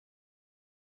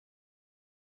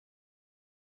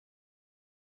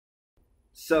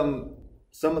some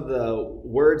some of the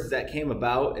words that came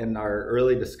about in our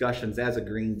early discussions as a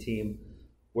green team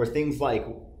were things like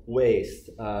waste.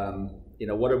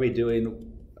 What are we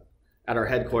doing at our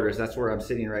headquarters? That's where I'm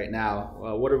sitting right now.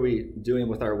 What are we doing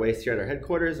with our waste here at our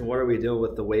headquarters, and what are we doing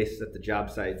with the waste at the job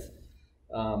sites?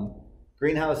 Um,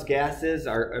 Greenhouse gases,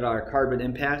 our carbon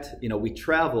impact. We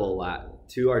travel a lot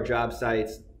to our job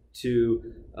sites,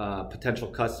 to potential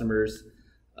customers.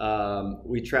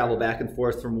 We travel back and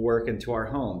forth from work into our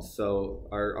homes. So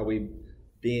are we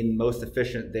being most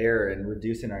efficient there and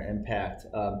reducing our impact?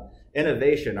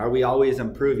 Innovation, are we always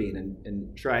improving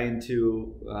and trying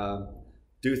to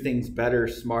do things better,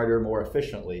 smarter, more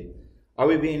efficiently? Are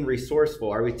we being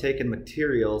resourceful? Are we taking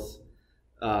materials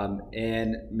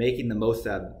and making the most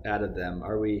out of them?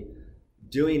 Are we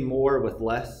doing more with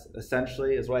less,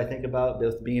 essentially, is what I think about,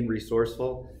 both being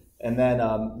resourceful. And then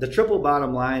the triple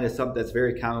bottom line is something that's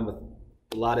very common with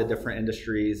a lot of different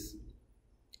industries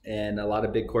and a lot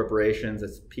of big corporations.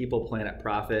 It's people, planet,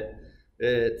 profit.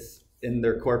 It's in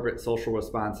their corporate social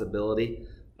responsibility.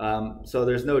 So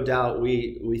there's no doubt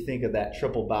we think of that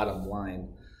triple bottom line.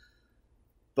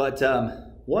 But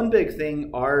one big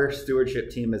thing our stewardship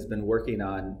team has been working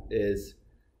on is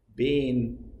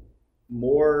being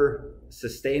more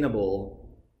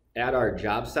sustainable at our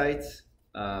job sites,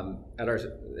 at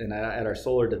our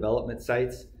solar development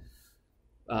sites.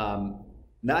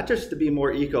 Not just to be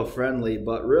more eco-friendly,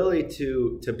 but really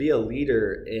to be a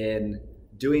leader in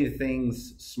doing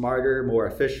things smarter, more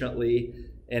efficiently,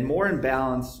 and more in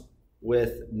balance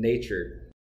with nature.